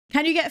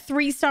Can you get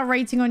 3-star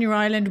rating on your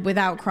island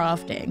without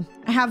crafting?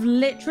 I have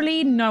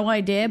literally no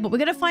idea, but we're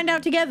going to find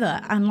out together.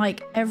 And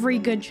like every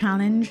good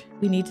challenge,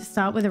 we need to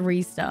start with a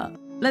restart.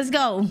 Let's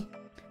go.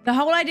 The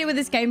whole idea with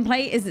this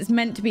gameplay is it's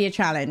meant to be a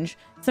challenge.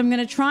 So I'm going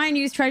to try and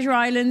use treasure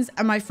islands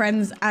and my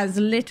friends as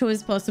little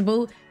as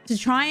possible to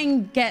try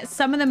and get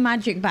some of the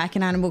magic back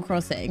in Animal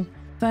Crossing.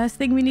 First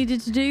thing we needed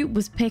to do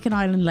was pick an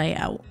island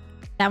layout.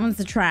 That one's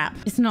the trap.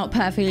 It's not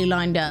perfectly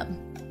lined up.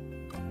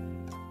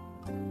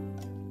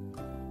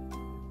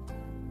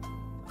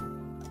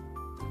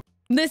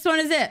 This one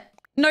is it.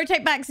 No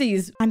take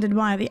backsies. And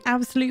admire the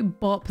absolute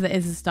bop that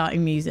is the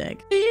starting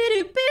music.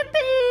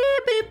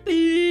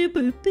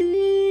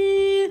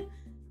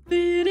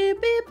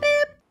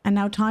 And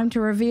now time to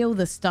reveal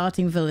the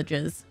starting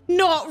villagers.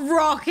 Not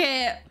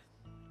Rocket!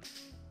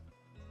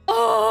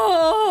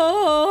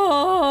 Oh!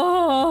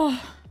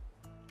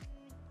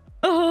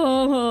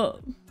 Oh!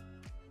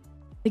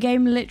 The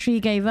game literally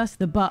gave us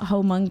the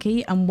butthole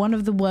monkey and one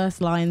of the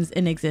worst lines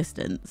in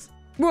existence.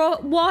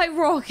 Why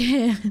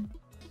Rocket?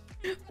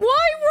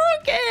 Why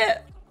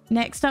Rocket?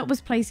 Next up was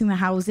placing the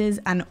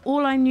houses, and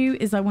all I knew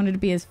is I wanted to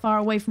be as far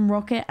away from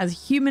Rocket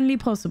as humanly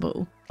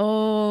possible.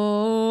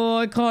 Oh,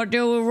 I can't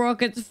deal with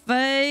Rocket's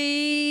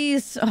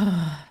face.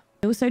 Oh.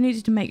 I also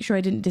needed to make sure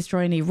I didn't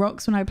destroy any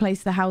rocks when I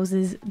placed the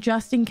houses,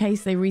 just in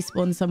case they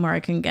respawned somewhere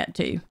I couldn't get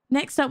to.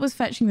 Next up was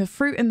fetching the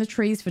fruit and the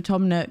trees for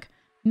Tom Nook.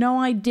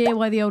 No idea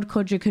why the old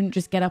codger couldn't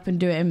just get up and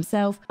do it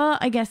himself, but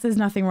I guess there's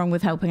nothing wrong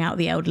with helping out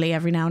the elderly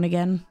every now and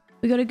again.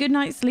 We got a good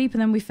night's sleep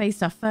and then we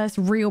faced our first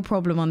real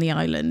problem on the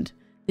island,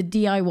 the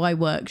DIY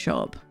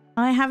workshop.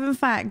 I have in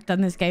fact done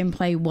this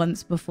gameplay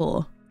once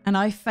before and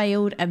I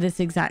failed at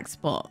this exact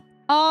spot.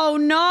 Oh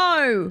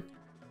no!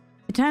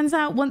 It turns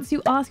out once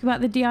you ask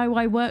about the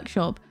DIY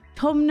workshop,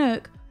 Tom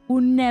Nook will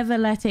never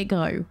let it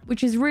go,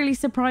 which is really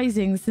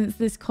surprising since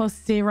this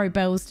costs 0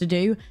 bells to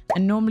do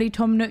and normally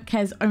Tom Nook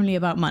cares only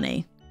about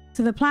money.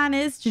 So the plan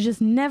is to just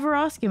never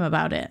ask him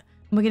about it.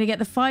 We're going to get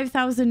the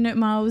 5,000 Nook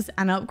miles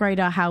and upgrade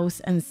our house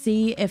and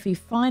see if he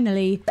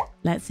finally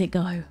lets it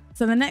go.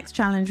 So the next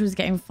challenge was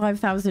getting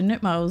 5,000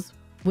 Nook miles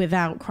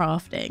without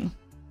crafting.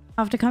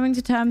 After coming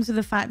to terms with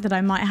the fact that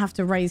I might have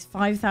to raise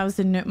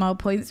 5,000 Nook mile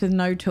points with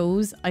no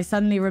tools, I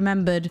suddenly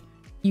remembered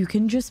you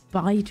can just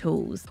buy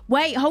tools.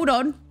 Wait, hold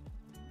on.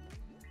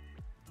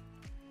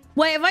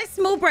 Wait, have I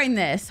small brained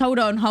this? Hold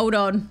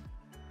on.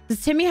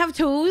 Does Timmy have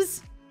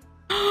tools?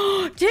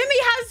 Timmy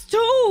has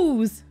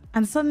tools!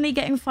 And suddenly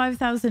getting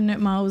 5,000 Nook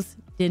miles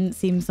didn't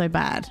seem so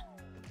bad.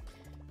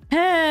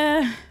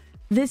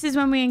 This is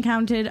when we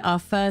encountered our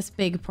first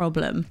big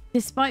problem.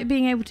 Despite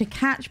being able to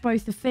catch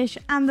both the fish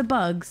and the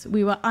bugs,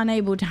 we were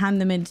unable to hand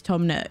them into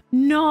Tom Nook.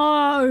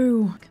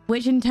 No!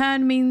 Which in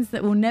turn means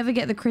that we'll never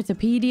get the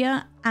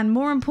Critterpedia, and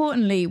more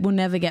importantly, we'll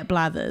never get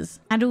Blathers.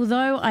 And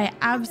although I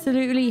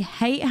absolutely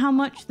hate how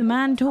much the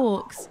man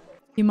talks,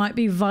 he might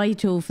be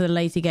vital for the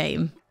later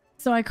game.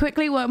 So I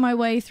quickly worked my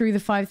way through the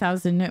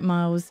 5,000 Nook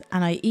miles,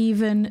 and I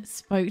even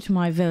spoke to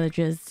my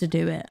villagers to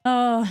do it.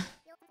 Oh,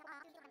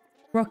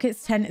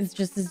 Rocket's tent is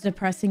just as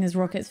depressing as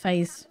Rocket's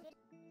face.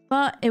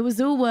 But it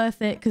was all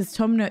worth it because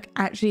Tom Nook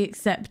actually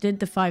accepted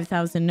the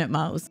 5,000 Nook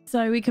miles.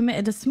 So we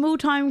committed a small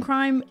time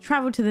crime,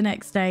 traveled to the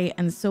next day,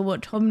 and saw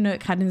what Tom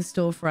Nook had in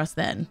store for us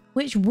then.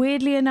 Which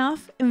weirdly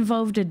enough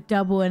involved a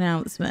double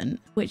announcement,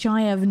 which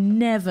I have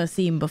never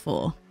seen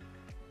before.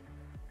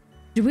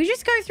 Did we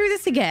just go through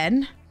this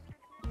again?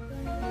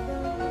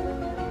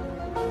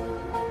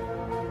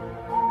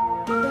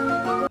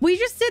 We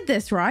just did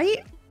this,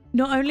 right?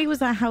 Not only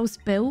was our house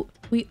built,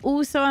 we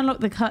also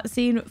unlocked the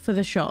cutscene for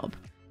the shop,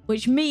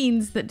 which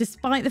means that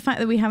despite the fact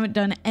that we haven't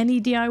done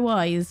any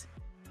DIYs,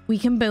 we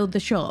can build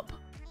the shop.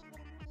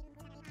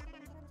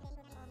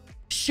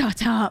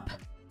 Shut up.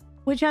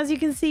 Which, as you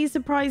can see,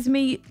 surprised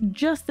me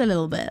just a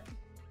little bit.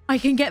 I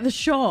can get the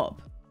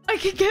shop. I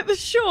can get the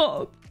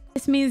shop.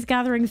 This means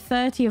gathering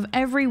 30 of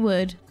every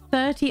wood,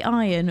 30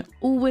 iron,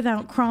 all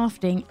without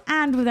crafting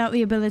and without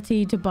the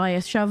ability to buy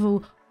a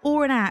shovel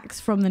or an axe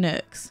from the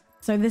Nooks.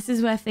 So this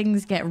is where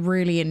things get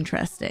really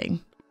interesting.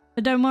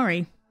 But don't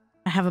worry,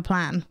 I have a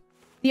plan.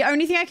 The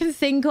only thing I can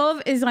think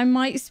of is I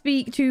might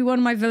speak to one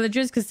of my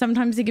villagers because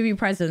sometimes they give you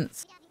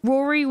presents.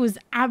 Rory was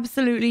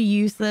absolutely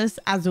useless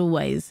as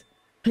always.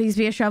 Please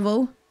be a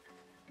shovel.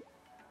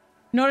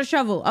 Not a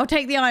shovel. I'll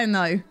take the iron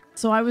though.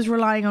 So I was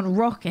relying on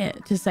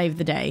Rocket to save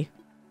the day.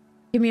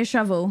 Give me a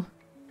shovel.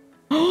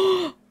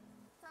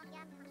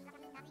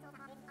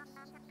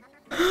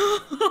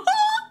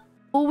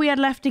 All we had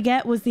left to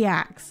get was the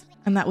axe.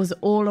 And that was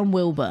all on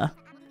Wilbur.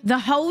 The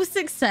whole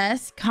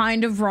success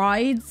kind of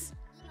rides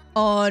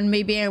on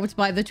me being able to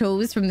buy the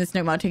tools from this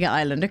No More Ticket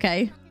Island,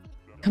 okay?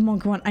 Come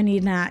on. I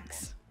need an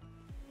axe.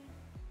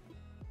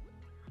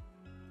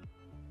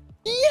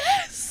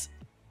 Yes!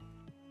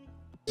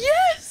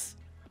 Yes!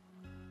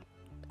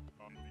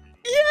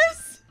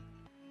 Yes!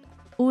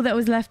 All that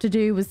was left to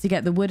do was to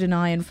get the wood and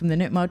iron from the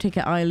No More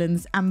Ticket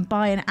Islands and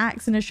buy an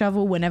axe and a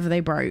shovel whenever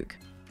they broke.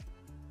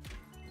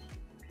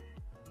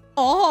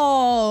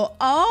 Oh!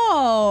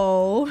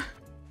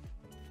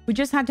 We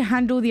just had to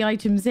hand all the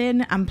items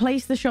in and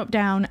place the shop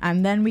down,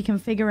 and then we can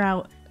figure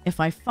out if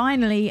I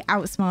finally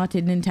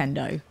outsmarted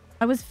Nintendo.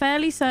 I was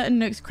fairly certain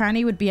Nook's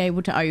Cranny would be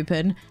able to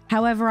open.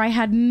 However, I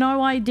had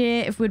no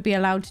idea if we'd be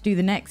allowed to do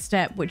the next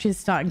step, which is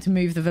starting to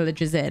move the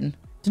villagers in.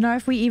 To know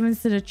if we even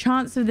stood a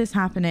chance of this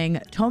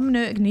happening, Tom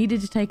Nook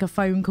needed to take a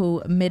phone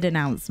call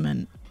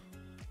mid-announcement.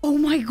 Oh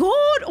my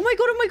god! Oh my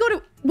god, oh my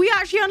god! We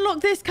actually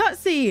unlocked this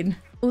cutscene!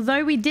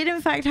 Although we did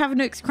in fact have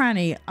Nook's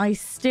Cranny, I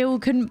still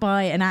couldn't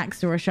buy an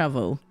axe or a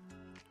shovel.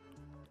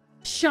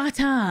 Shut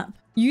up!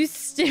 You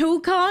still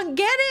can't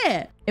get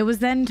it! It was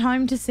then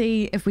time to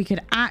see if we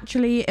could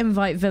actually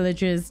invite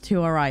villagers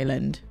to our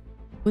island.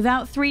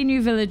 Without 3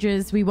 new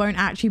villagers, we won't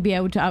actually be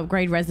able to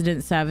upgrade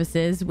resident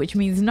services, which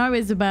means no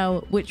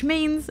Isabel, which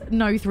means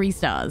no 3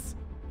 stars.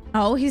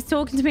 Oh, he's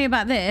talking to me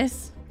about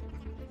this.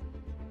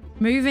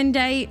 Move-in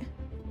date.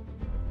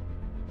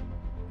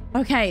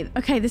 Okay,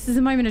 this is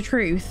a moment of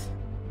truth.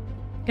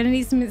 Gonna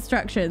need some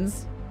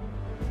instructions.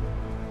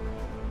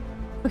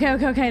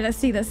 Okay, let's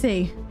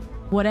see.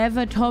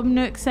 Whatever Tom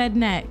Nook said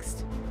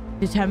next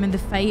determined the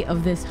fate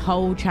of this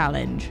whole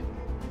challenge.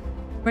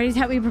 Ready to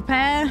help me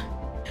prepare?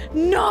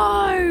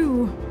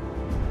 No!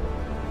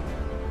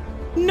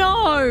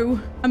 No!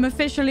 I'm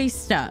officially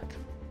stuck.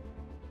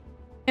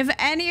 If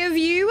any of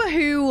you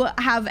who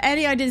have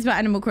any ideas about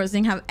Animal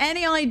Crossing, have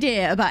any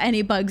idea about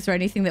any bugs or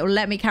anything that will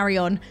let me carry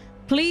on,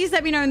 please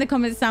let me know in the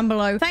comments down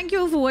below. Thank you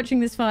all for watching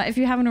this far. If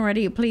you haven't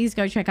already, please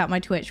go check out my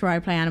Twitch where I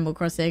play Animal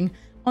Crossing.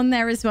 On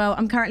there as well,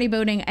 I'm currently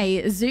building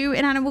a zoo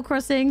in Animal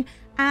Crossing.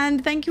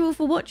 And thank you all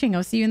for watching.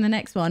 I'll see you in the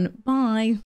next one. Bye.